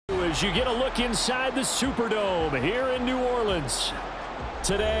as you get a look inside the Superdome here in New Orleans.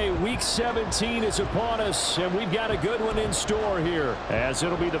 Today, Week 17 is upon us, and we've got a good one in store here, as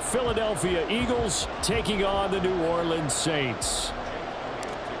it'll be the Philadelphia Eagles taking on the New Orleans Saints.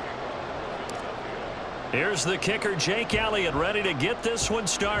 Here's the kicker, Jake Elliott, ready to get this one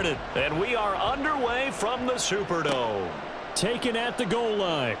started. And we are underway from the Superdome. Taken at the goal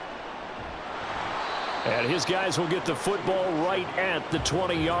line. And his guys will get the football right at the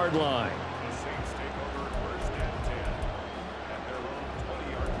 20-yard line.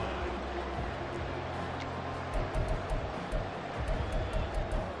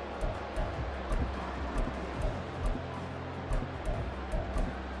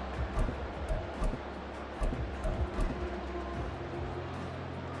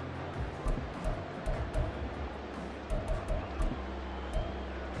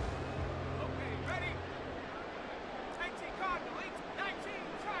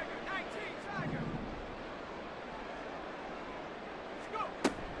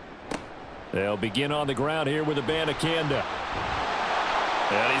 They'll begin on the ground here with a Abanikanda.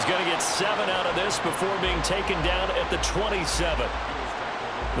 And he's going to get 7 out of this before being taken down at the 27.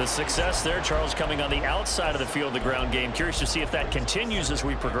 The success there, Charles, coming on the outside of the field, the ground game. Curious to see if that continues as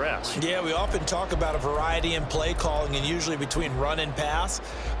we progress. Yeah, we often talk about a variety in play calling and usually between run and pass.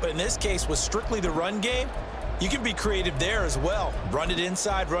 But in this case, with strictly the run game, you can be creative there as well. Run it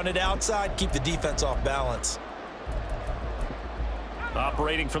inside, run it outside, keep the defense off balance.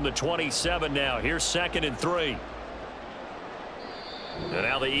 Operating from the 27 now. Here's 2nd and 3. And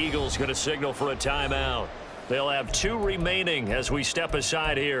now the Eagles going to signal for a timeout. They'll have 2 remaining as we step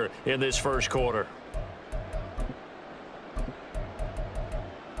aside here in this first quarter.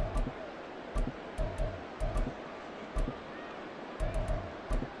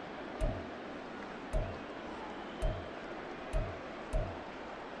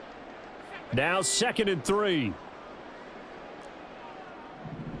 Now 2nd and 3.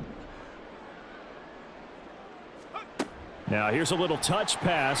 Now here's a little touch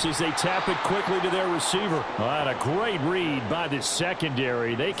pass as they tap it quickly to their receiver. And a great read by the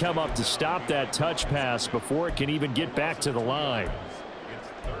secondary. They come up to stop that touch pass before it can even get back to the line.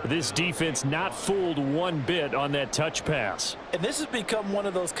 This defense not fooled one bit on that touch pass. And this has become one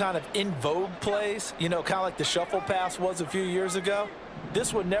of those kind of in vogue plays, you know, kind of like the shuffle pass was a few years ago.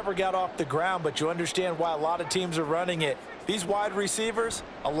 This one never got off the ground, but you understand why a lot of teams are running it. These wide receivers,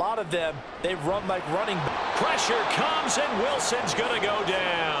 a lot of them, they run like running. Pressure comes, and Wilson's going to go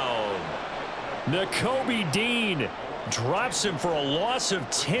down. Nakobe Dean drops him for a loss of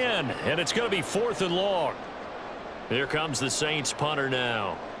 10, and it's going to be 4th and long. Here comes the Saints punter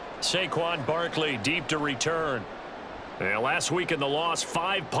now. Saquon Barkley deep to return. And last week in the loss,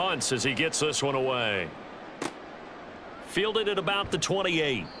 5 punts as he gets this one away. Fielded at about the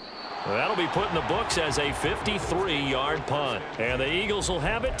 28. That'll be put in the books as a 53-yard punt. And the Eagles will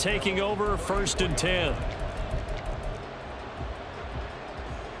have it, taking over 1st and 10.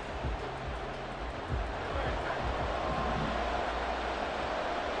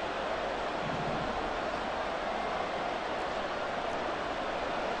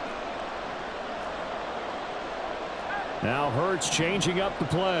 Now Hurts changing up the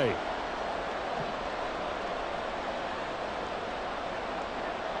play.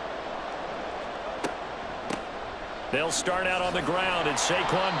 They'll start out on the ground, and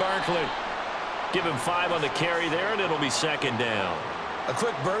Saquon Barkley. Give him 5 on the carry there, and it'll be 2nd down. A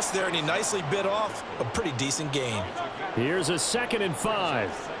quick burst there, and he nicely bit off a pretty decent gain. Here's a 2nd and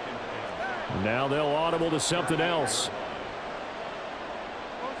 5. Now they'll audible to something else.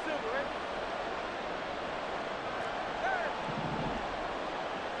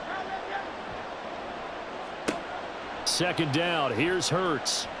 Second down. Here's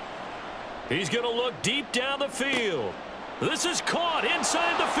Hurts. He's going to look deep down the field. This is caught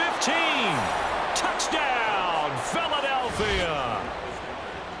inside the 15. Touchdown, Philadelphia.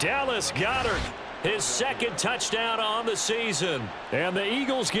 Dallas Goedert, his 2nd touchdown on the season. And the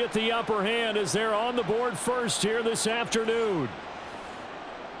Eagles get the upper hand as they're on the board first here this afternoon.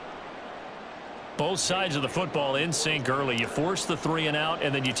 Both sides of the football in sync early. You force the 3 and out,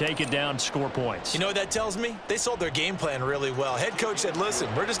 and then you take it down, score points. You know what that tells me? They sold their game plan really well. Head coach said, listen,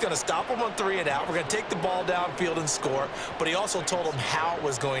 we're just going to stop them on 3 and out. We're going to take the ball downfield and score. But he also told them how it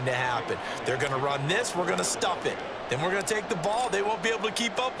was going to happen. They're going to run this. We're going to stuff it. Then we're going to take the ball. They won't be able to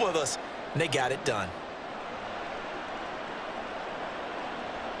keep up with us. And they got it done.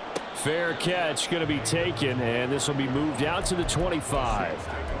 Fair catch going to be taken, and this will be moved out to the 25.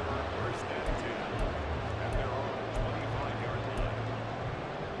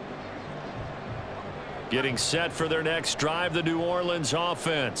 Getting set for their next drive, the New Orleans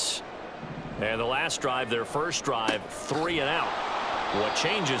offense. And the last drive, their first drive, 3 and out. What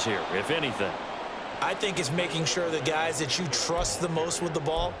changes here, if anything? I think it's making sure the guys that you trust the most with the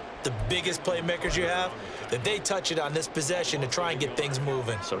ball, the biggest playmakers you have, that they touch it on this possession to try and get things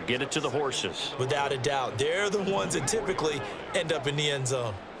moving. So get it to the horses. Without a doubt. They're the ones that typically end up in the end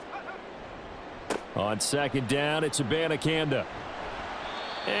zone. On second down, it's Abanikanda.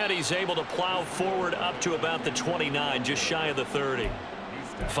 And he's able to plow forward up to about the 29, just shy of the 30.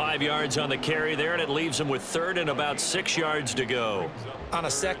 5 yards on the carry there, and it leaves him with third and about 6 yards to go. On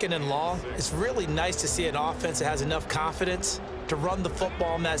a second and long, it's really nice to see an offense that has enough confidence to run the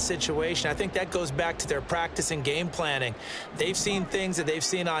football in that situation. I think that goes back to their practice and game planning. They've seen things that they've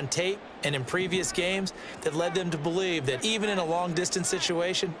seen on tape and in previous games that led them to believe that even in a long-distance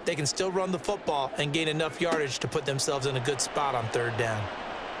situation, they can still run the football and gain enough yardage to put themselves in a good spot on third down.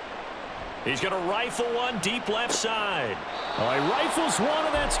 He's going to rifle one deep left side. He rifles one,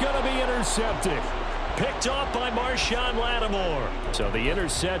 and that's going to be intercepted. Picked off by Marshawn Lattimore. So the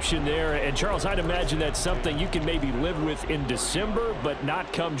interception there, and Charles, I'd imagine that's something you can maybe live with in December, but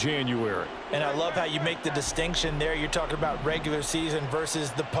not come January. And I love how you make the distinction there. You're talking about regular season versus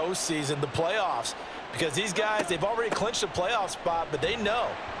the postseason, the playoffs. Because these guys, they've already clinched a playoff spot, but they know,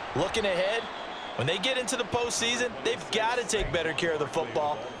 looking ahead, when they get into the postseason, they've got to take better care of the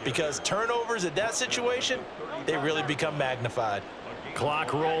football because turnovers at that situation, they really become magnified.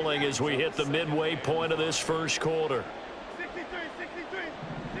 Clock rolling as we hit the midway point of this first quarter.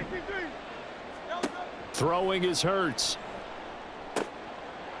 Throwing is Hurts.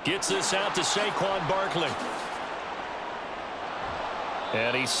 Gets this out to Saquon Barkley.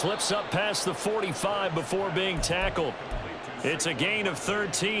 And he slips up past the 45 before being tackled. It's a gain of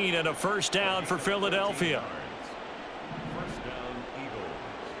 13 and a first down for Philadelphia.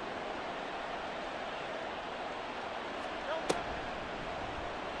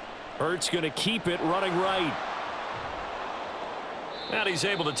 Hurts going to keep it running right. And he's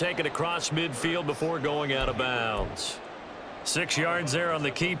able to take it across midfield before going out of bounds. 6 yards there on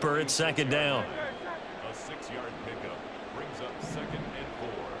the keeper. It's second down. A 6-yard pickup brings up 2nd and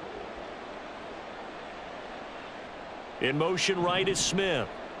 4. In motion right is Smith.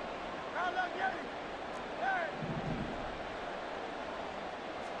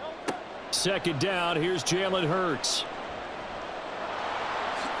 Second down, here's Jalen Hurts.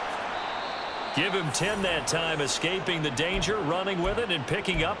 Give him 10 that time, escaping the danger, running with it, and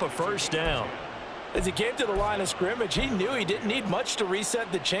picking up a first down. As he came to the line of scrimmage, he knew he didn't need much to reset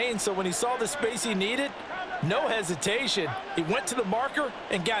the chain, so when he saw the space he needed, no hesitation. He went to the marker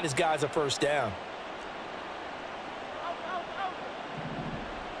and got his guys a first down.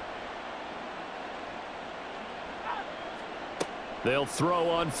 They'll throw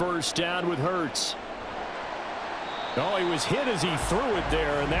on first down with Hurts. Oh, he was hit as he threw it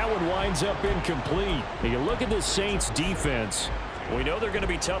there, and that one winds up incomplete. You look at the Saints defense. We know they're going to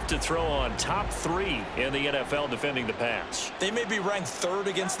be tough to throw on. Top 3 in the NFL defending the pass. They may be ranked 3rd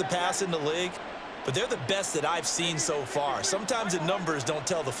against the pass in the league, but they're the best that I've seen so far. Sometimes the numbers don't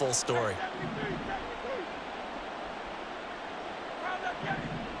tell the full story.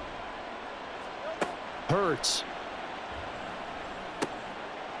 Hurts.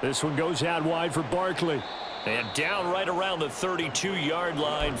 This one goes out wide for Barkley. And down right around the 32-yard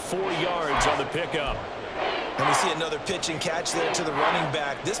line, 4 yards on the pickup. And we see another pitch and catch there to the running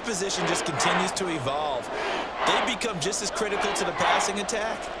back. This position just continues to evolve. They become just as critical to the passing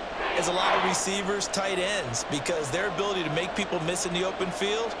attack as a lot of receivers, tight ends, because their ability to make people miss in the open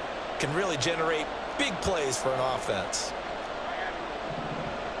field can really generate big plays for an offense.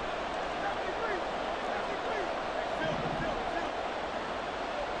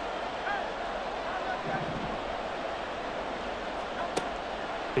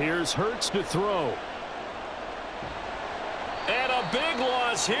 Here's Hurts to throw. And a big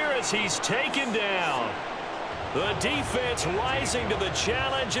loss here as he's taken down. The defense rising to the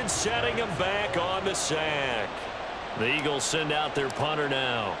challenge and setting him back on the sack. The Eagles send out their punter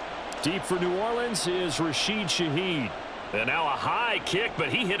now. Deep for New Orleans is Rashid Shaheed. And now a high kick, but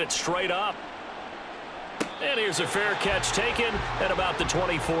he hit it straight up. And here's a fair catch taken at about the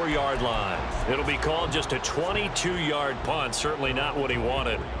 24-yard line. It'll be called just a 22-yard punt. Certainly not what he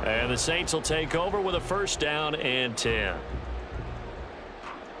wanted. And the Saints will take over with a first down and 10.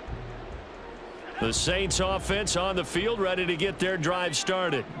 The Saints offense on the field ready to get their drive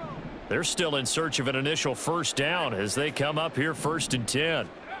started. They're still in search of an initial first down as they come up here 1st and 10.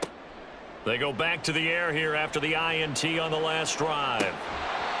 They go back to the air here after the INT on the last drive.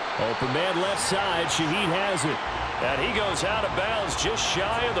 Open man left side. Shaheed has it. And he goes out of bounds just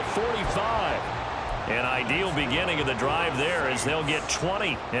shy of the 45. An ideal beginning of the drive there as they'll get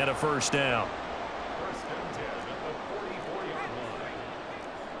 20 and a first down. First and 10 at the 44-yard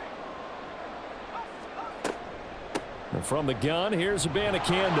line. And from the gun, here's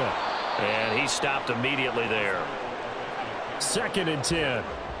Abanikanda. And he stopped immediately there. 2nd and 10. Taken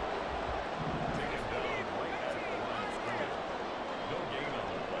down right at the line of scrimmage. No gain on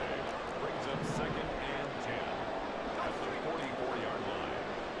the play. Brings up 2nd and 10 at the 44-yard line.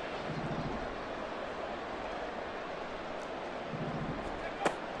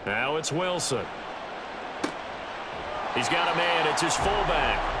 Now it's Wilson. He's got a man. It's his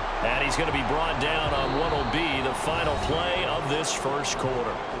fullback. And he's going to be brought down on what will be the final play of this first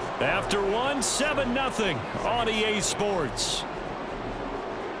quarter. After one, 7-0 on EA Sports.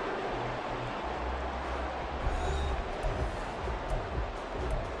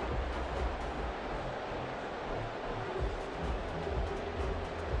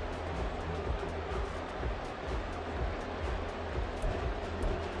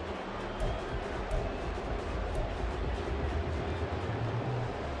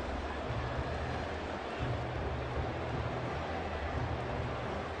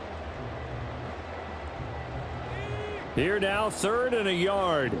 Here now, 3rd and a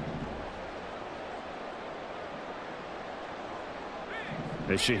yard.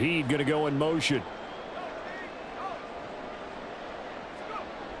 And Shaheed going to go in motion.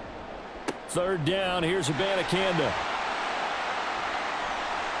 3rd down. Here's Abanikanda.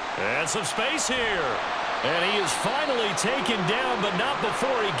 And some space here. And he is finally taken down, but not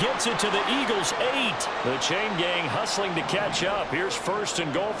before he gets it to the Eagles' 8. The chain gang hustling to catch up. Here's 1st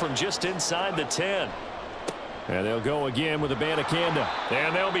and goal from just inside the 10. And they'll go again with Abanikanda.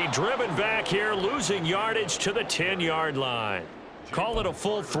 And they'll be driven back here, losing yardage to the 10-yard line. Call it a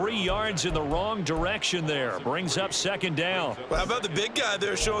full 3 yards in the wrong direction there. Brings up 2nd down. Well, how about the big guy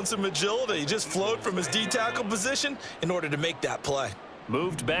there showing some agility? He just flowed from his D-tackle position in order to make that play.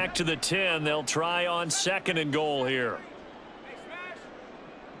 Moved back to the 10. They'll try on 2nd and goal here.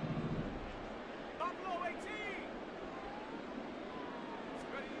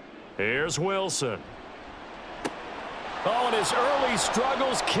 Here's Wilson. Oh, and his early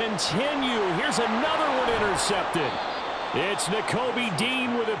struggles continue. Here's another one intercepted. It's Nakobe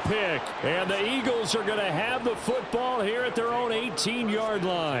Dean with a pick. And the Eagles are going to have the football here at their own 18-yard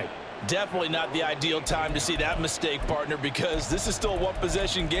line. Definitely not the ideal time to see that mistake, partner, because this is still a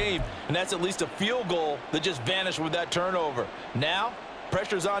one-possession game, and that's at least a field goal that just vanished with that turnover. Now,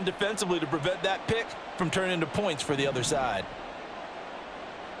 pressure's on defensively to prevent that pick from turning into points for the other side.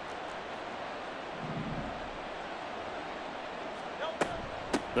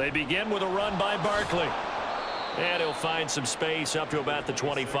 They begin with a run by Barkley. And he'll find some space up to about the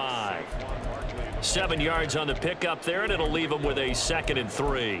 25. 7 yards on the pickup there, and it'll leave him with a 2nd and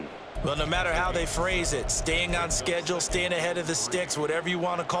 3. Well, no matter how they phrase it, staying on schedule, staying ahead of the sticks, whatever you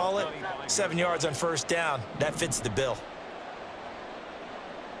want to call it, 7 yards on 1st down, that fits the bill.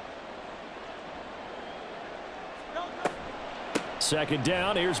 Second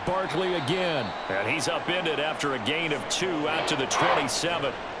down, here's Barkley again. And he's upended after a gain of 2 out to the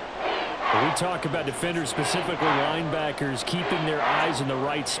 27. When we talk about defenders, specifically linebackers, keeping their eyes in the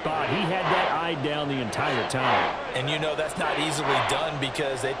right spot, he had that eye down the entire time. And you know that's not easily done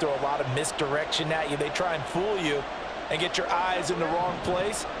because they throw a lot of misdirection at you. They try and fool you and get your eyes in the wrong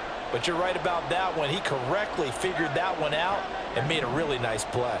place. But you're right about that one. He correctly figured that one out and made a really nice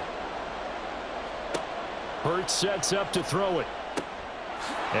play. Hurts sets up to throw it.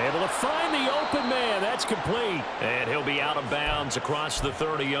 Able to find the open man. That's complete. And he'll be out of bounds across the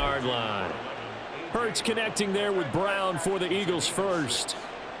 30-yard line. Hurts connecting there with Brown for the Eagles first.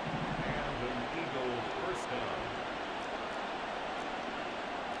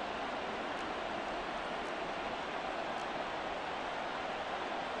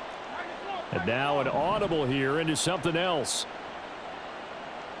 And now an audible here into something else.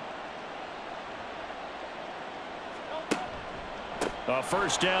 A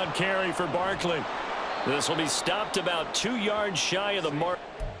first down carry for Barkley. This will be stopped about 2 yards shy of the mark.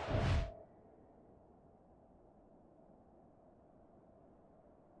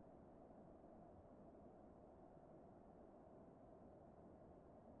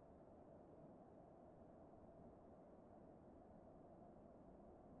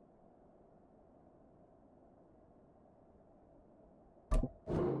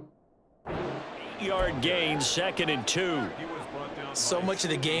 Yard gain, 2nd and 2. So much of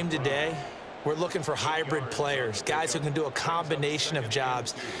the game today, we're looking for hybrid players, guys who can do a combination of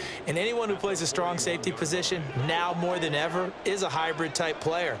jobs. And anyone who plays a strong safety position, now more than ever, is a hybrid type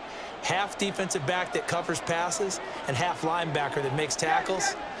player. Half defensive back that covers passes and half linebacker that makes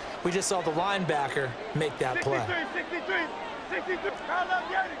tackles. We just saw the linebacker make that play. 63.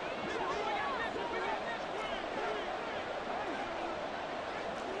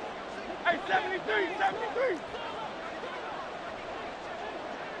 Hey, 73.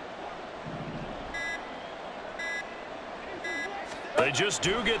 They just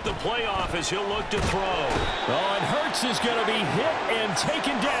do get the playoff as he'll look to throw. Oh, and Hurts is going to be hit and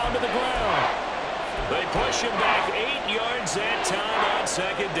taken down to the ground. They push him back 8 yards that time on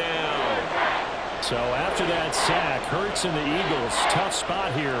second down. So after that sack, Hurts and the Eagles, tough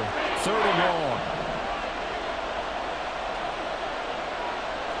spot here, 3rd and long.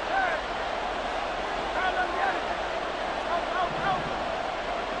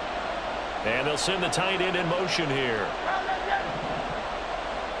 And they'll send the tight end in motion here.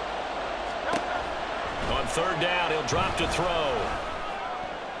 On 3rd down, he'll drop to throw.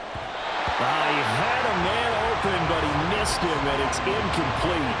 He had a man open, but he missed him, and it's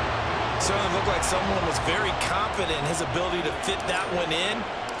incomplete. Certainly looked like someone was very confident in his ability to fit that one in.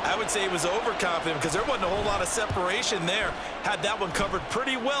 I would say he was overconfident because there wasn't a whole lot of separation there. Had that one covered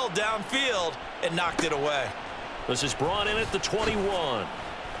pretty well downfield and knocked it away. This is brought in at the 21.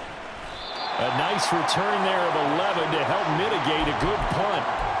 A nice return there of 11 to help mitigate a good punt.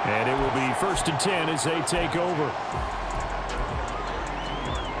 And it will be 1st and 10 as they take over.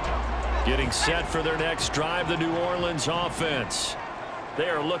 Getting set for their next drive, the New Orleans offense. They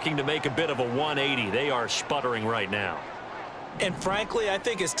are looking to make a bit of a 180. They are sputtering right now. And frankly, I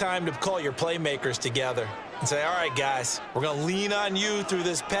think it's time to call your playmakers together and say, all right, guys, we're going to lean on you through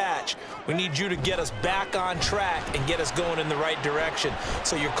this patch. We need you to get us back on track and get us going in the right direction.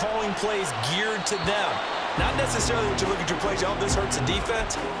 So you're calling plays geared to them. Not necessarily what you look at your plays, oh, this hurts the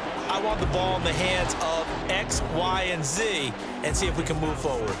defense. I want the ball in the hands of X, Y, and Z and see if we can move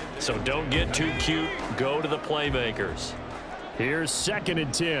forward. So don't get too cute. Go to the playmakers. Here's 2nd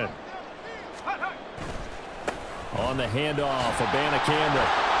and 10. On the handoff, Abanikanda.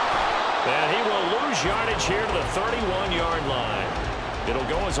 And he will lose yardage here to the 31-yard line. It'll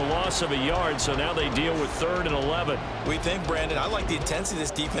go as a loss of a yard, so now they deal with 3rd and 11. We think, Brandon, I like the intensity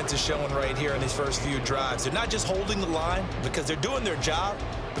this defense is showing right here in these first few drives. They're not just holding the line because they're doing their job,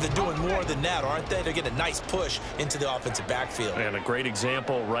 but they're doing more than that, aren't they? They're getting a nice push into the offensive backfield. And a great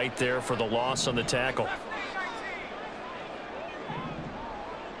example right there for the loss on the tackle.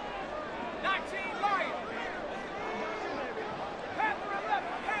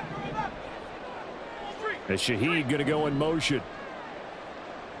 And Shaheed going to go in motion.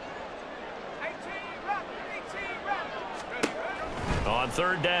 On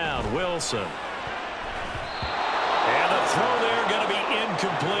 3rd down, Wilson. And the throw there going to be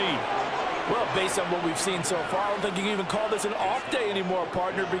incomplete. Well, based on what we've seen so far, I don't think you can even call this an off day anymore,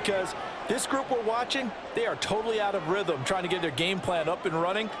 partner, because this group we're watching, they are totally out of rhythm, trying to get their game plan up and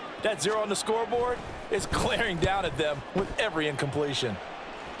running. That 0 on the scoreboard is glaring down at them with every incompletion.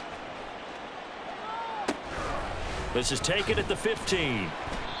 This is taken at the 15.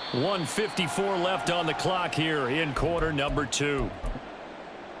 1:54 left on the clock here in quarter number 2.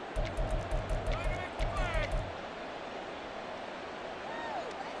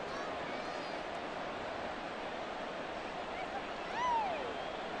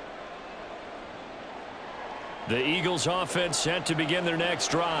 The Eagles offense set to begin their next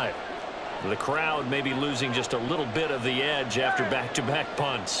drive. The crowd may be losing just a little bit of the edge after back-to-back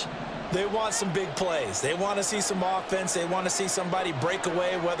punts. They want some big plays. They want to see some offense. They want to see somebody break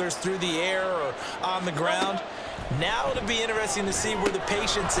away, whether it's through the air or on the ground. Now it'll be interesting to see where the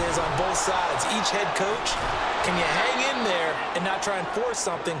patience is on both sides. Each head coach, can you hang in there and not try and force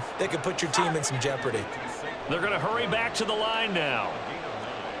something that could put your team in some jeopardy? They're going to hurry back to the line now.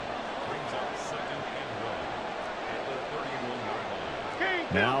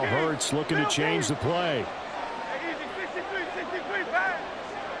 Now Hurts looking to change the play.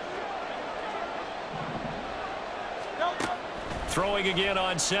 Throwing again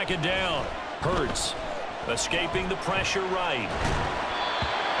on 2nd down. Hurts escaping the pressure right.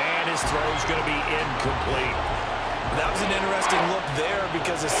 And his throw's going to be incomplete. That was an interesting look there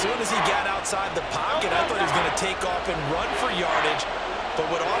because as soon as he got outside the pocket, I thought he was going to take off and run for yardage. But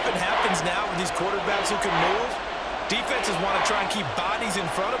what often happens now with these quarterbacks who can move, defenses want to try and keep bodies in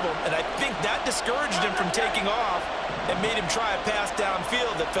front of them, and I think that discouraged him from taking off and made him try a pass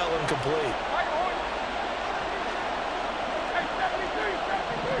downfield that fell incomplete.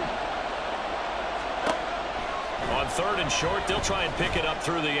 On 3rd and short, they'll try and pick it up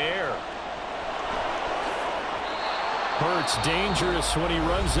through the air. Hurts dangerous when he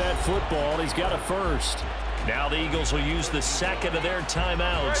runs that football. He's got a first. Now the Eagles will use the 2nd of their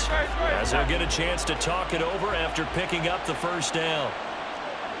timeouts as they'll get a chance to talk it over after picking up the 1st down.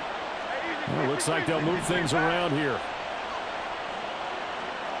 Well, looks like they'll move things around here.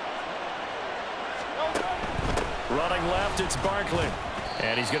 Running left, it's Barkley.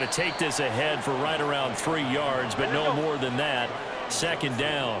 And he's going to take this ahead for right around 3 yards, but no more than that. Second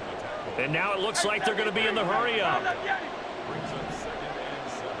down. And now it looks like they're going to be in the hurry-up.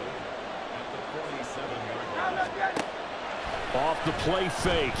 Off the play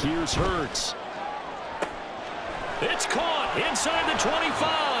fake, here's Hurts. It's caught inside the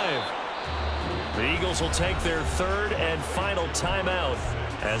 25. The Eagles will take their third and final timeout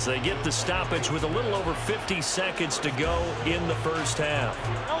as they get the stoppage with a little over 50 seconds to go in the first half.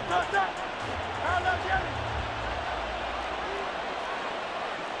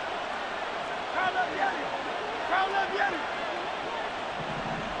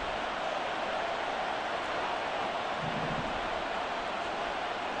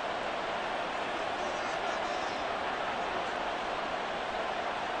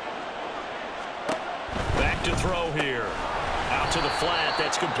 Back to throw here. Out to the flat.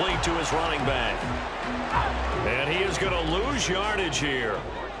 That's complete to his running back. And he is going to lose yardage here.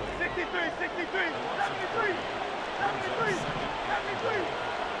 63, 63, 73, 73, 73.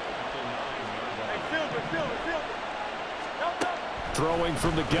 Hey, Silver. Throwing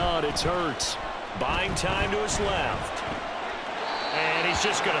from the gun, it's Hurts. Buying time to his left. And he's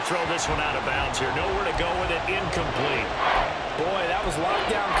just going to throw this one out of bounds here. Nowhere to go with it. Incomplete. Boy, that was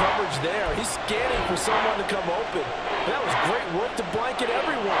lockdown coverage there. He's scanning for someone to come open. That was great work to blanket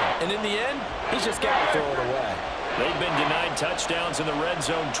everyone. And in the end, he's just got to throw it away. They've been denied touchdowns in the red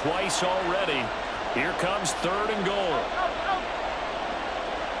zone twice already. Here comes 3rd and goal.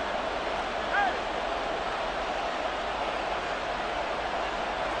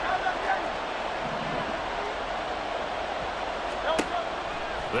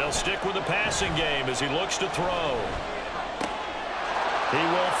 They'll stick with the passing game as he looks to throw. He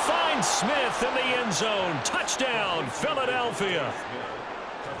will find Smith in the end zone. Touchdown, Philadelphia.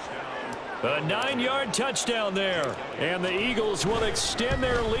 A 9-yard touchdown there. And the Eagles will extend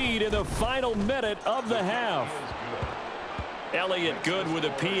their lead in the final minute of the half. Elliott good with a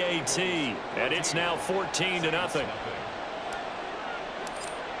PAT. And it's now 14-0.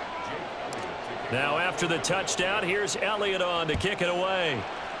 Now after the touchdown, here's Elliott on to kick it away.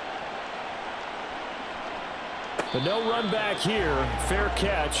 But no run back here. Fair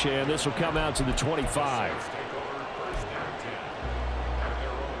catch, and this will come out to the 25.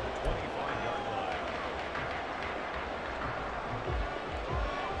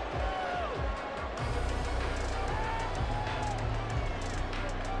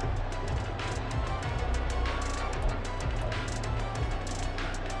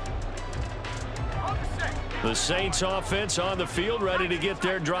 The Saints offense on the field, ready to get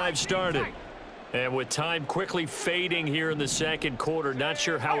their drive started. And with time quickly fading here in the second quarter, not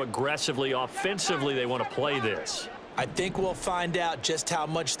sure how aggressively, offensively they want to play this. I think we'll find out just how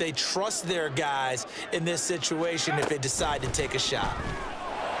much they trust their guys in this situation if they decide to take a shot.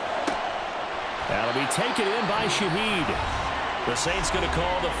 That'll be taken in by Shaheed. The Saints going to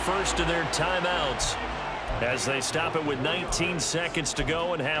call the first of their timeouts as they stop it with 19 seconds to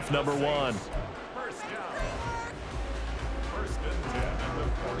go in half number 1.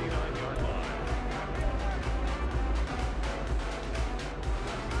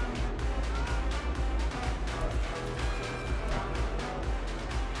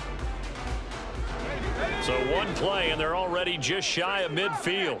 So one play, and they're already just shy of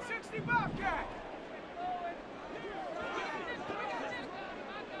midfield.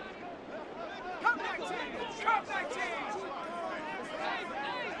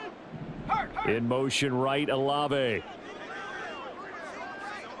 In motion right, Olave.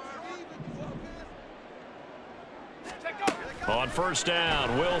 On first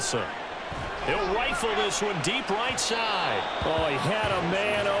down, Wilson. He'll rifle this one deep right side. Oh, he had a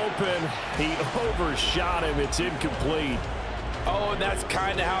man open. He overshot him. It's incomplete. Oh, and that's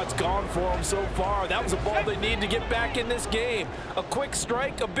kind of how it's gone for him so far. That was a ball they need to get back in this game. A quick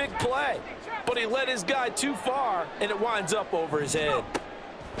strike, a big play. But he led his guy too far, and it winds up over his head.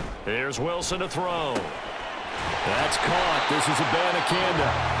 Here's Wilson to throw. That's caught. This is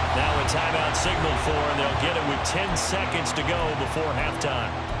Abanikanda. Now a timeout signaled for, and they'll get it with 10 seconds to go before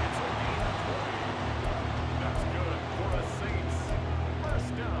halftime.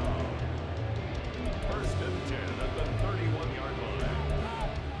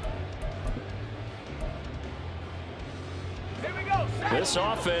 This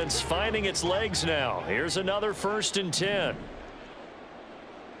offense finding its legs now. Here's another 1st and 10.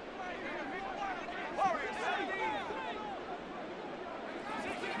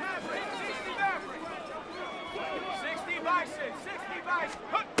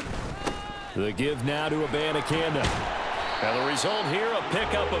 The give now to Abanikanda. Now the result here, a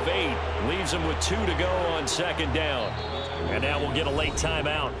pickup of 8. Leaves him with 2 to go on second down. And now we'll get a late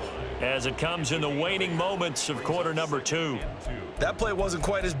timeout as it comes in the waning moments of quarter number 2. That play wasn't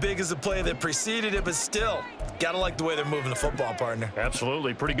quite as big as the play that preceded it, but still, got to like the way they're moving the football, partner.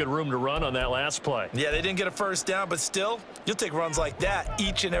 Absolutely. Pretty good room to run on that last play. Yeah, they didn't get a first down, but still, you'll take runs like that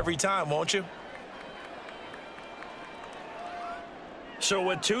each and every time, won't you? So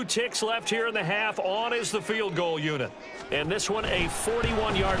with 2 ticks left here in the half, on is the field goal unit. And this one, a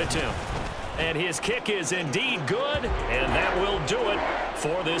 41-yard attempt. And his kick is indeed good, and that will do it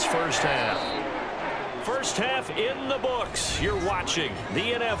for this first half. First half in the books. You're watching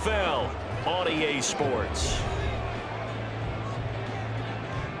the NFL on EA Sports.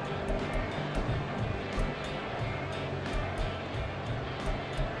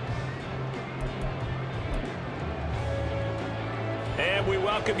 And we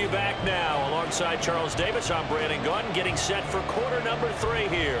welcome you back now. Alongside Charles Davis, I'm Brandon Gunn, getting set for quarter number 3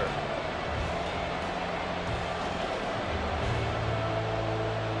 here.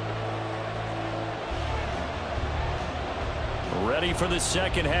 Ready for the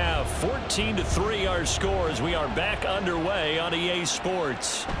second half. 14-3 our score as we are back underway on EA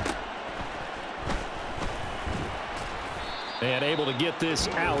Sports. And able to get this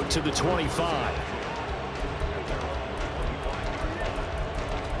out to the 25.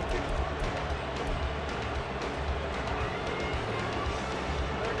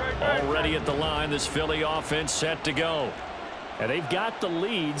 Already at the line, this Philly offense set to go. And they've got the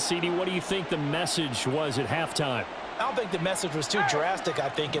lead. CD, what do you think the message was at halftime? I don't think the message was too drastic, I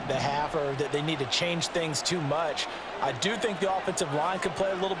think, at the half, or that they need to change things too much. I do think the offensive line could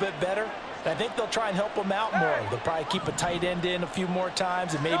play a little bit better. And I think they'll try and help them out more. They'll probably keep a tight end in a few more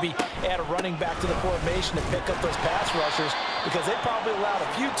times and maybe add a running back to the formation to pick up those pass rushers, because they probably allowed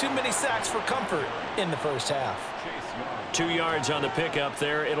a few too many sacks for comfort in the first half. 2 yards on the pickup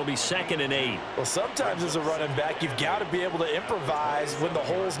there. It'll be 2nd and 8. Well, sometimes as a running back, you've got to be able to improvise when the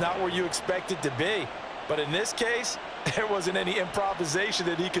hole's not where you expect it to be. But in this case, there wasn't any improvisation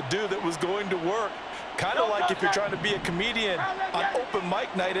that he could do that was going to work. Kind of like if you're trying to be a comedian on open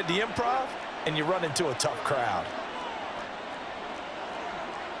mic night at the Improv and you run into a tough crowd.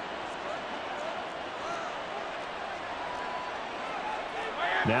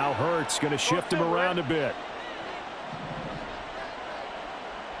 Now Hurts going to shift him around a bit.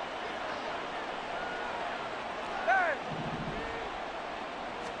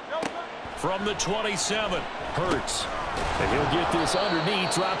 From the 27, Hurts. And he'll get this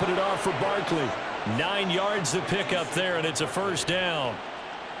underneath, dropping it off for Barkley. 9 yards to pick up there, and it's a first down.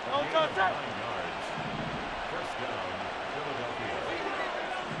 First down,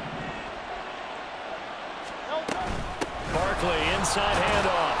 Barkley inside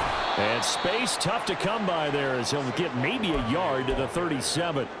handoff. And space tough to come by there as he'll get maybe a yard to the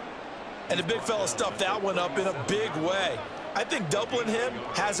 37. And the big fella stuffed that one up in a big way. I think doubling him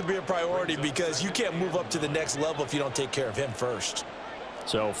has to be a priority because you can't move up to the next level if you don't take care of him first.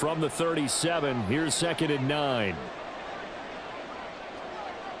 So from the 37, here's 2nd and 9.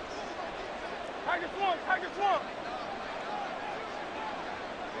 Tiger swung, Tiger swung.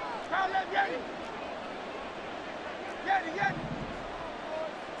 Foul left, Yeti. Yeti.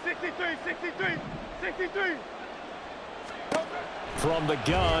 63. From the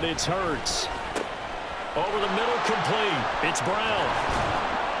gun, it's Hurts. Over the middle, complete. It's Brown.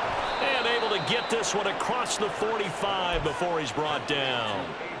 And able to get this one across the 45 before he's brought down.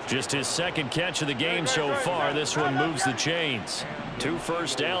 Just his 2nd catch of the game so far. This one moves the chains. 2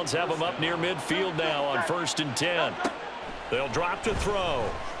 first downs have him up near midfield now on 1st and 10. They'll drop to throw.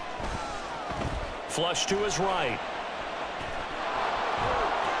 Flush to his right.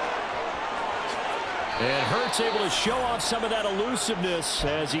 And Hurts able to show off some of that elusiveness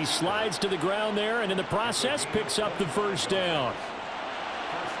as he slides to the ground there, and in the process picks up the first down.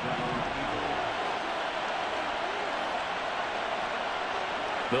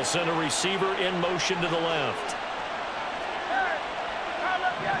 They'll send a receiver in motion to the left.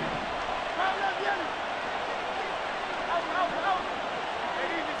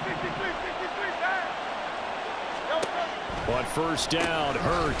 On first down,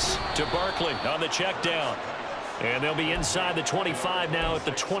 Hurts. To Barkley on the check down. And they'll be inside the 25 now at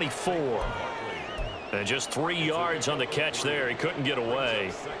the 24. And just 3 yards on the catch there. He couldn't get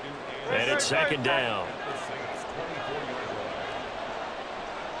away. And it's 2nd down.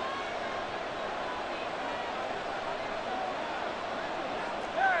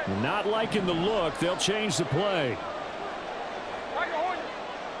 Not liking the look. They'll change the play.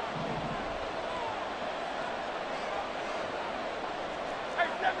 Hey,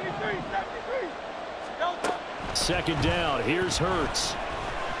 73. second down. Here's Hurts.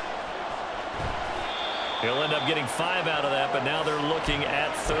 He'll end up getting 5 out of that, but now they're looking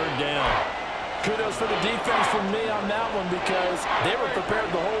at third down. Kudos for the defense from me on that one because they were prepared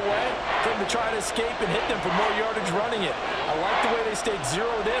the whole way for him to try and escape and hit them for more yardage running it. I like the way they stayed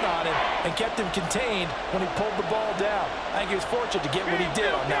zeroed in on him and kept him contained when he pulled the ball down. I think he was fortunate to get what he did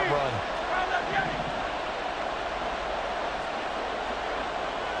on that run.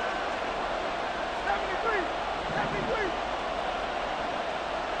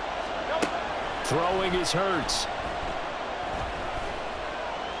 Throwing is Hurts.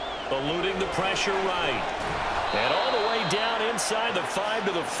 Eluding the pressure right. And all the way down inside the 5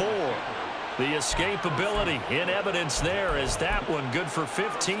 to the 4. The escapability in evidence there is that one good for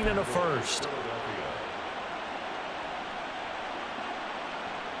 15 and a first.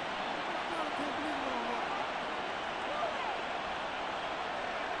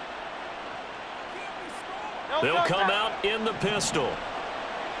 They'll come out in the pistol.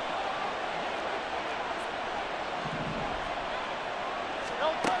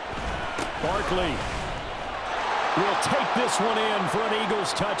 Barkley will take this one in for an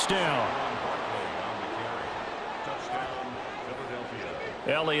Eagles touchdown.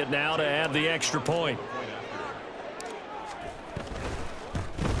 Elliott now to add the extra point.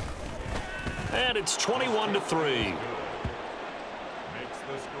 And it's 21-3. Makes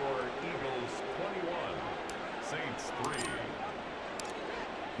the score Eagles 21, Saints 3.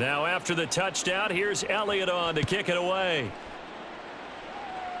 Now after the touchdown, here's Elliott on to kick it away.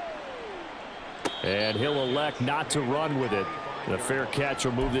 And he'll elect not to run with it. The fair catch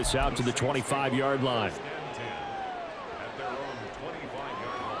will move this out to the 25-yard line. At their own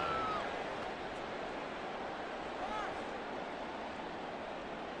 25-yard line.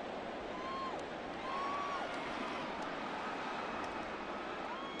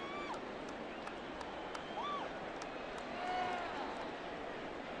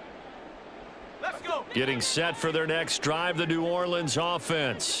 Let's go. Getting set for their next drive, the New Orleans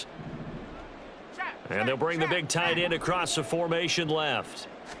offense. And they'll bring the big tight end across the formation left.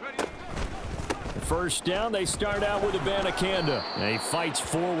 First down, they start out with Abanikanda. And he fights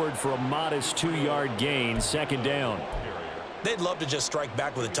forward for a modest 2-yard gain. Second down. They'd love to just strike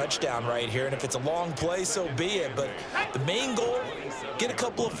back with a touchdown right here, and if it's a long play, so be it. But the main goal, get a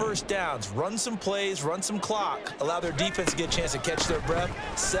couple of first downs, run some plays, run some clock, allow their defense to get a chance to catch their breath,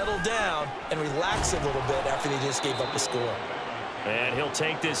 settle down, and relax a little bit after they just gave up a score. And he'll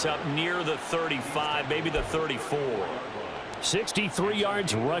take this up near the 35, maybe the 34. 63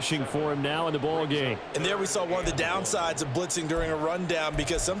 yards rushing for him now in the ball game. And there we saw one of the downsides of blitzing during a rundown,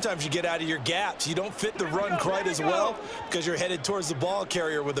 because sometimes you get out of your gaps. You don't fit the run quite as well because you're headed towards the ball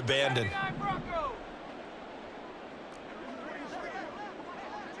carrier with abandon.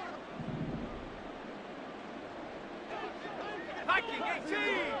 Hiking 18.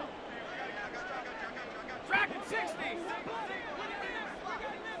 Dragon 60.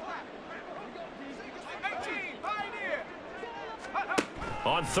 18. Pioneer.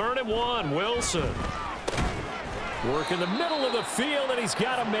 On 3rd and 1, Wilson. Work in the middle of the field, and he's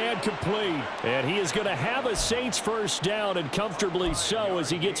got a man complete. And he is going to have a Saints first down, and comfortably so, as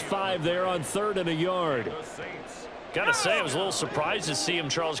he gets 5 there on 3rd and a yard. Got to say, I was a little surprised to see him,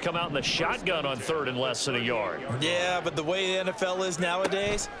 Charles, come out in the shotgun on 3rd and less than a yard. Yeah, but the way the NFL is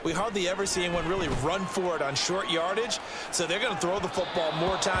nowadays, we hardly ever see anyone really run for it on short yardage. So they're going to throw the football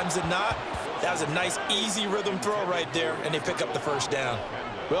more times than not. That was a nice, easy rhythm throw right there, and they pick up the first down.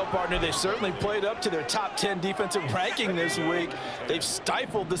 Well, partner, they certainly played up to their top 10 defensive ranking this week. They've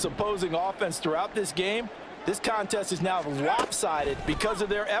stifled this opposing offense throughout this game. This contest is now lopsided because of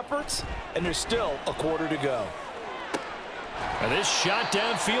their efforts, and there's still a quarter to go. And this shot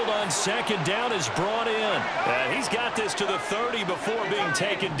downfield on 2nd down is brought in. And he's got this to the 30 before being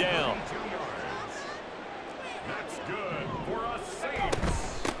taken down. That's good for us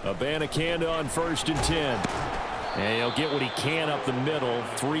Saints. Abanikanda on 1st and 10. And he'll get what he can up the middle,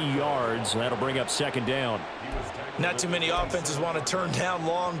 3 yards. That'll bring up 2nd down. Not too many offenses want to turn down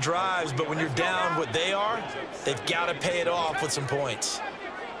long drives, but when you're down what they are, they've got to pay it off with some points.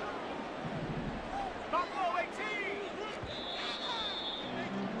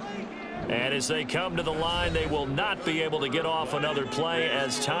 And as they come to the line, they will not be able to get off another play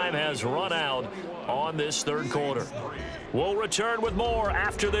as time has run out on this 3rd quarter. We'll return with more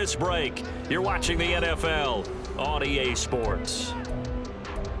after this break. You're watching the NFL on EA Sports.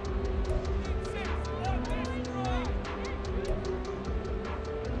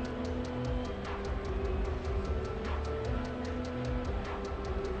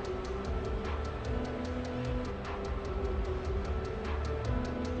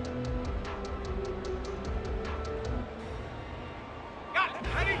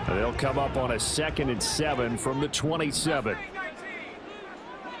 They'll come up on a 2nd and 7 from the 27.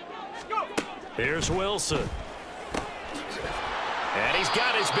 Here's Wilson. And he's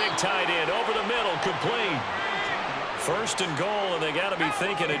got his big tight end over the middle, complete. 1st and goal, and they got to be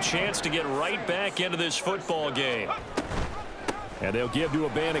thinking a chance to get right back into this football game. And they'll give to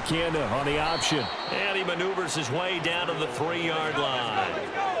Abanikanda on the option. And he maneuvers his way down to the 3-yard line.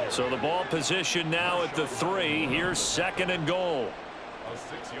 So the ball position now at the 3. Here's 2nd and goal. A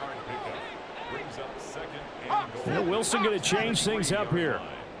 6-yard pickup brings up 2nd and goal. Wilson going to change things up here.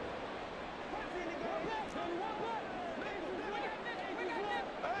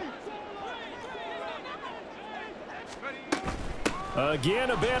 Again,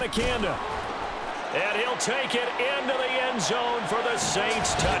 Abanikanda. And he'll take it into the end zone for the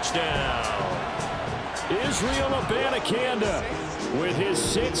Saints touchdown. Israel Abanikanda with his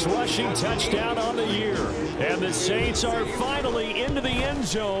 6th rushing touchdown on the year. And the Saints are finally into the end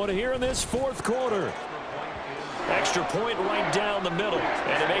zone here in this 4th quarter. Extra point right down the middle,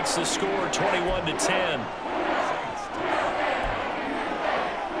 and it makes the score 21-10.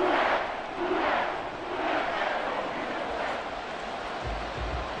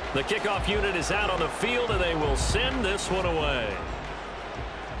 The kickoff unit is out on the field, and they will send this one away.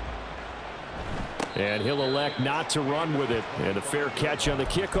 And he'll elect not to run with it. And a fair catch on the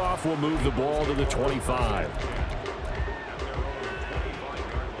kickoff will move the ball to the 25.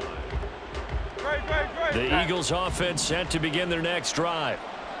 The Eagles offense set to begin their next drive.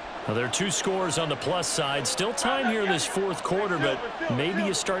 Now, there are 2 scores on the plus side. Still time here in this 4th quarter, but maybe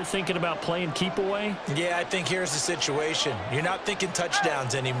you start thinking about playing keep away? Yeah, I think here's the situation. You're not thinking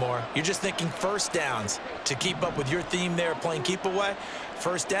touchdowns anymore. You're just thinking 1st downs. To keep up with your theme there, playing keep away,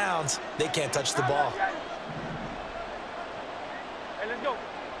 1st downs, they can't touch the ball.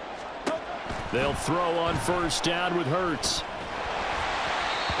 They'll throw on 1st down with Hurts.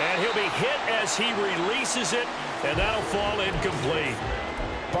 And he'll be hit as he releases it, and that'll fall incomplete.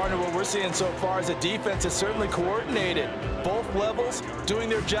 Partner, what we're seeing so far is the defense is certainly coordinated. Both levels doing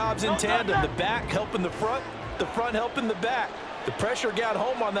their jobs in tandem. The back helping the front helping the back. The pressure got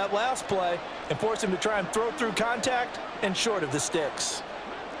home on that last play and forced him to try and throw through contact and short of the sticks.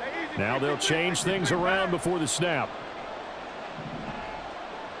 Now they'll change things around before the snap.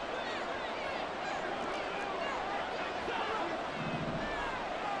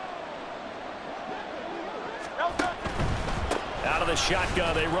 Out of the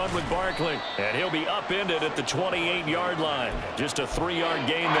shotgun, they run with Barkley. And he'll be upended at the 28-yard line. Just a 3-yard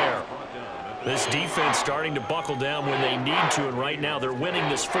gain there. This defense starting to buckle down when they need to, and right now they're winning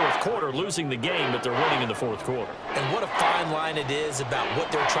this 4th quarter, losing the game, but they're winning in the 4th quarter. And what a fine line it is about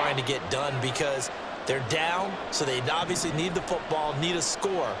what they're trying to get done, because they're down, so they obviously need the football, need a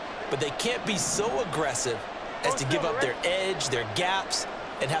score, but they can't be so aggressive as to give up their edge, their gaps,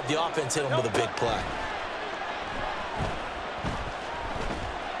 and have the offense hit them with a big play.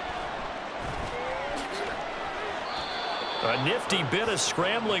 A nifty bit of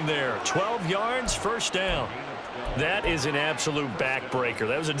scrambling there. 12 yards, 1st down. That is an absolute backbreaker.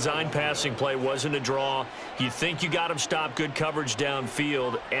 That was a design passing play, wasn't a draw. You think you got him stopped, good coverage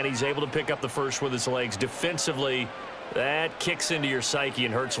downfield, and he's able to pick up the 1st with his legs. Defensively, that kicks into your psyche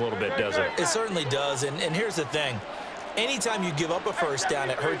and hurts a little bit, doesn't it? It certainly does, and here's the thing. Anytime you give up a 1st down,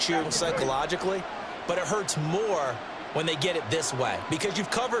 it hurts you psychologically, but it hurts more when they get it this way, because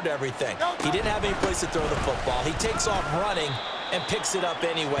you've covered everything. He didn't have any place to throw the football. He takes off running and picks it up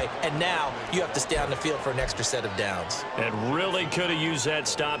anyway, and now you have to stay on the field for an extra set of downs. And really could have used that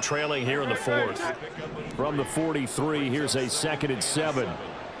stop trailing here in the 4th. From the 43, here's a 2nd and 7. At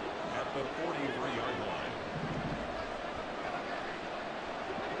the 43-yard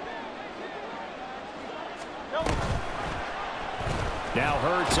line. Now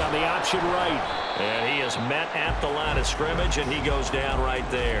Hurts on the option right. And he is met at the line of scrimmage, and he goes down right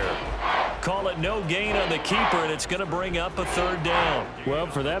there. Call it no gain on the keeper, and it's going to bring up a 3rd down. Well,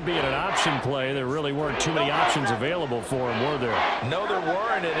 for that being an option play, there really weren't too many options available for him, were there? No, there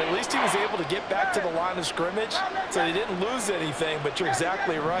weren't, and at least he was able to get back to the line of scrimmage, so they didn't lose anything, but you're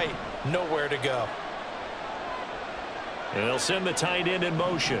exactly right. Nowhere to go. And they'll send the tight end in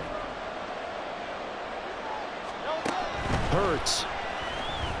motion. Hurts.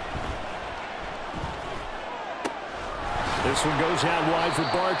 This one goes out wide for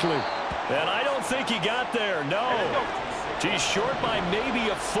Barkley. And I don't think he got there, no. He's short by maybe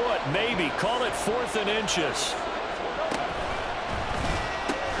a foot, maybe. Call it 4th and inches.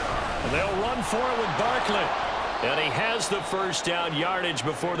 And they'll run for it with Barkley. And he has the 1st down yardage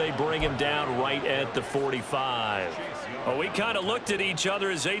before they bring him down right at the 45. Well, we kind of looked at each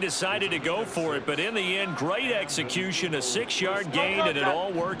other as they decided to go for it, but in the end, great execution, a 6-yard gain, and it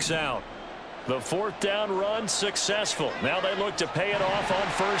all works out. The 4th down run successful. Now they look to pay it off on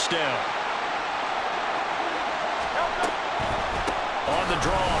 1st down. On the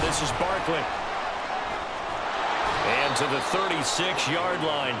draw, this is Barkley. And to the 36-yard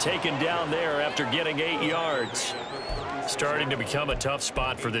line, taken down there after getting 8 yards. Starting to become a tough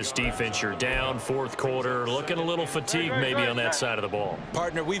spot for this defense. You're down 4th quarter, looking a little fatigued maybe on that side of the ball.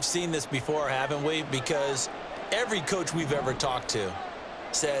 Partner, we've seen this before, haven't we? Because every coach we've ever talked to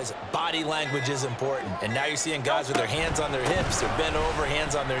says body language is important. And now you're seeing guys with their hands on their hips, they're bent over,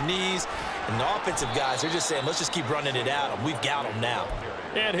 hands on their knees. And the offensive guys, they're just saying, let's just keep running it at them. We've got them now.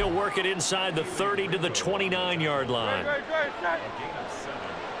 And he'll work it inside the 30 to the 29-yard line.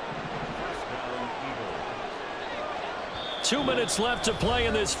 2 minutes left to play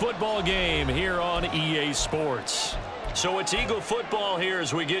in this football game here on EA Sports. So it's Eagle football here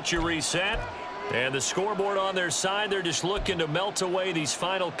as we get you reset. And the scoreboard on their side, they're just looking to melt away these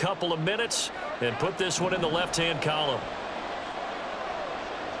final couple of minutes and put this one in the left-hand column.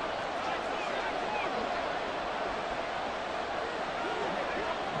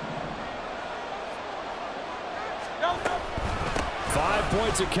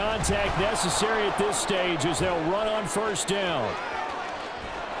 Points of contact necessary at this stage as they'll run on 1st down.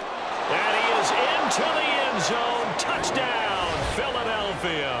 And he is into the end zone. Touchdown,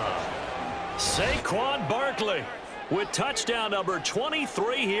 Philadelphia. Saquon Barkley with touchdown number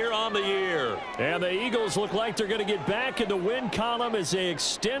 23 here on the year. And the Eagles look like they're going to get back in the win column as they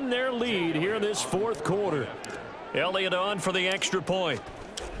extend their lead here in this 4th quarter. Elliott on for the extra point.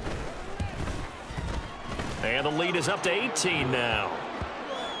 And the lead is up to 18 now.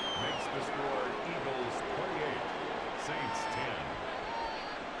 Makes the score Eagles 28, Saints 10.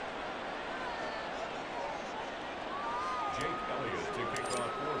 Jake Elliott to kick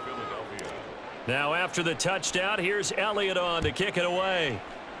off for Philadelphia. Now after the touchdown, here's Elliott on to kick it away.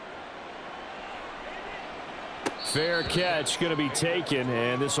 Fair catch going to be taken,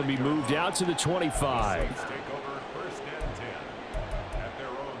 and this will be moved out to the 25. Saints take over 1st and 10 at their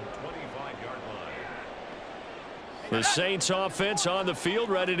own 25-yard line. The Saints offense on the field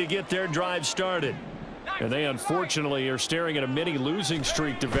ready to get their drive started. And they unfortunately are staring at a mini losing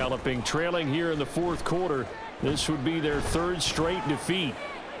streak developing, trailing here in the 4th quarter. This would be their 3rd straight defeat.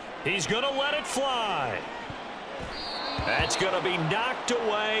 He's going to let it fly. That's going to be knocked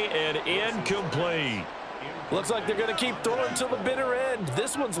away and incomplete. Looks like they're going to keep throwing till the bitter end.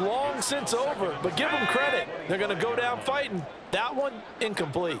 This one's long since over, but give them credit. They're going to go down fighting. That one,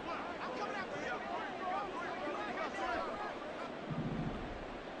 incomplete.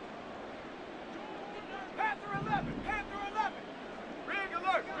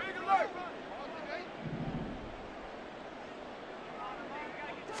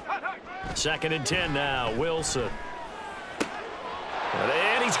 Second and 10 now, Wilson.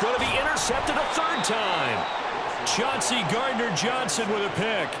 And he's going to be intercepted a 3rd time. Chauncey Gardner-Johnson with a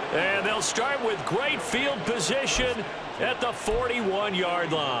pick. And they'll start with great field position at the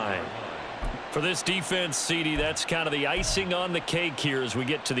 41-yard line. For this defense, CD, that's kind of the icing on the cake here as we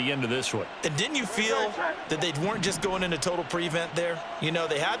get to the end of this one. And didn't you feel that they weren't just going into total prevent there? You know,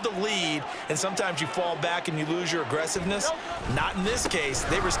 they had the lead, and sometimes you fall back and you lose your aggressiveness. Not in this case.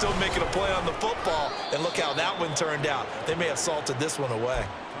 They were still making a play on the football, and look how that one turned out. They may have salted this one away.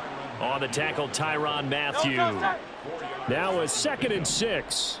 On the tackle, Tyrann Mathieu. Now a 2nd and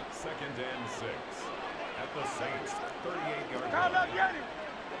 6. 2nd and 6 at the Saints 38-yard line.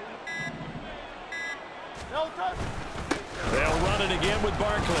 They'll run it again with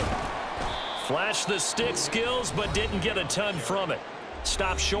Barkley. Flashed the stick skills, but didn't get a ton from it.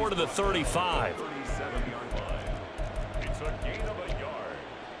 Stopped short of the 35. 37-yard line. It's a gain of a yard,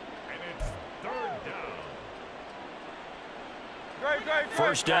 and it's 3rd down.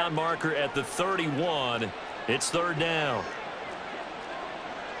 First down marker at the 31. It's 3rd down.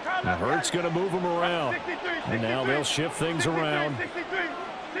 Now Hurts going to move them around. And now they'll shift things around.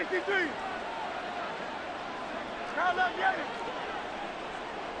 63.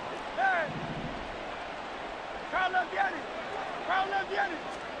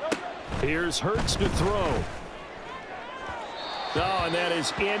 Here's Hurts to throw. Oh, and that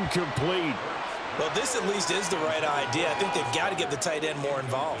is incomplete. Well, this at least is the right idea. I think they've got to get the tight end more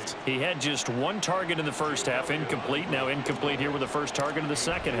involved. He had just 1 target in the first half, incomplete. Now incomplete here with the first target of the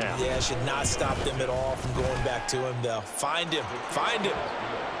second half. Yeah, should not stop them at all from going back to him, though. Find him. Find him.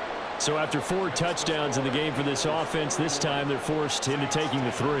 So after 4 touchdowns in the game for this offense, this time they're forced into taking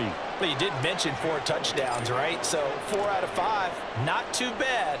the 3. But you did mention 4 touchdowns, right? So 4 out of 5, not too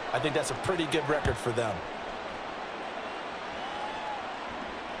bad. I think that's a pretty good record for them.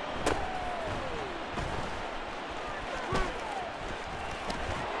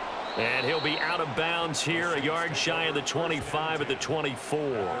 And he'll be out of bounds here, a yard shy of the 25 at the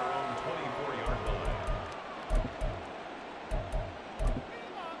 24.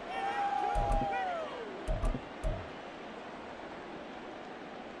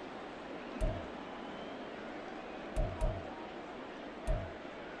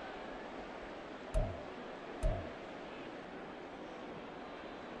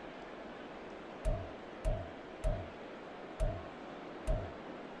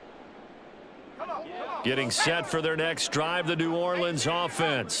 Getting set for their next drive, the New Orleans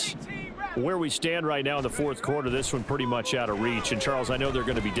offense. Where we stand right now in the fourth quarter, this one pretty much out of reach. And, Charles, I know they're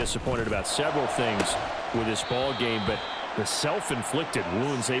going to be disappointed about several things with this ball game, but the self-inflicted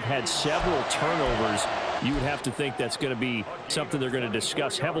wounds, they've had several turnovers. You would have to think that's going to be something they're going to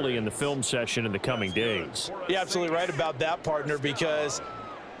discuss heavily in the film session in the coming days. You're absolutely right about that, partner, because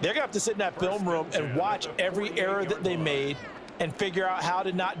they're going to have to sit in that film room and watch every error that they made and figure out how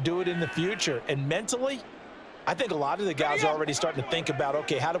to not do it in the future. And mentally, I think a lot of the guys are already starting to think about,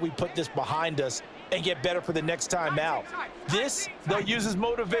 okay, how do we put this behind us and get better for the next time out? This, they'll use as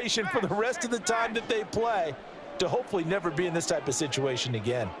motivation for the rest of the time that they play to hopefully never be in this type of situation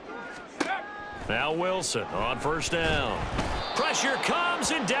again. Now Wilson on first down. Pressure comes,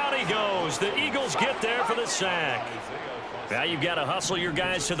 and down he goes. The Eagles get there for the sack. Now you've got to hustle your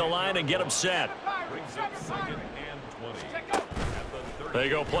guys to the line and get them set. Brings up 2nd and 20. They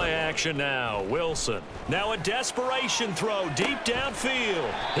go play action now. Wilson. Now a desperation throw deep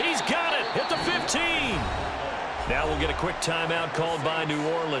downfield. He's got it at the 15. Now we'll get a quick timeout called by New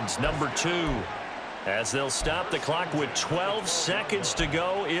Orleans, number 2, as they'll stop the clock with 12 seconds to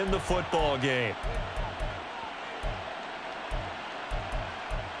go in the football game.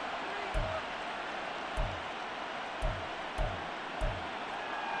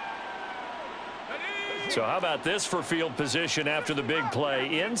 So how about this for field position after the big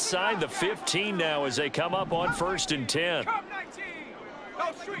play? Inside the 15 now as they come up on 1st and 10.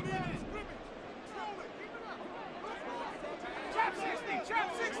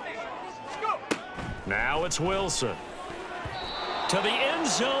 Now it's Wilson. To the end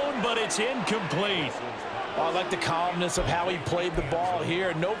zone, but it's incomplete. Oh, I like the calmness of how he played the ball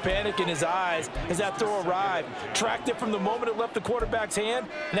here. No panic in his eyes as that throw arrived. Tracked it from the moment it left the quarterback's hand,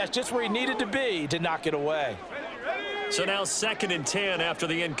 and that's just where he needed to be to knock it away. So now 2nd and 10 after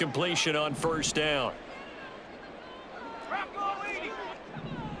the incompletion on 1st down.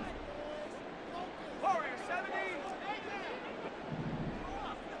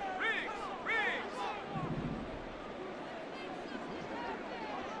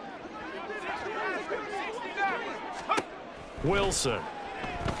 Wilson.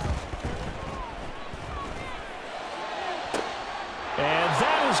 And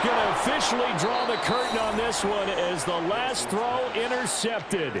that is going to officially draw the curtain on this one as the last throw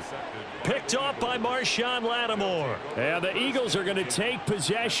intercepted. Picked off by Marshawn Lattimore. And the Eagles are going to take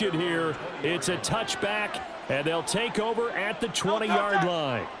possession here. It's a touchback, and they'll take over at the 20-yard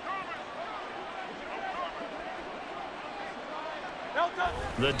line.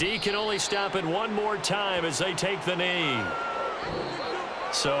 The D can only stop it one more time as they take the knee.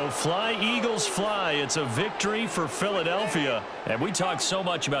 So fly, Eagles, fly. It's a victory for Philadelphia. And we talked so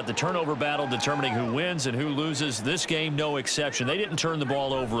much about the turnover battle determining who wins and who loses. This game, no exception. They didn't turn the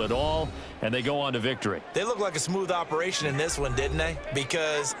ball over at all, and they go on to victory. They look like a smooth operation in this one, didn't they?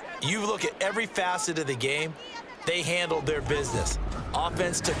 Because you look at every facet of the game, they handled their business.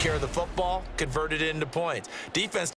 Offense took care of the football, converted it into points. Defense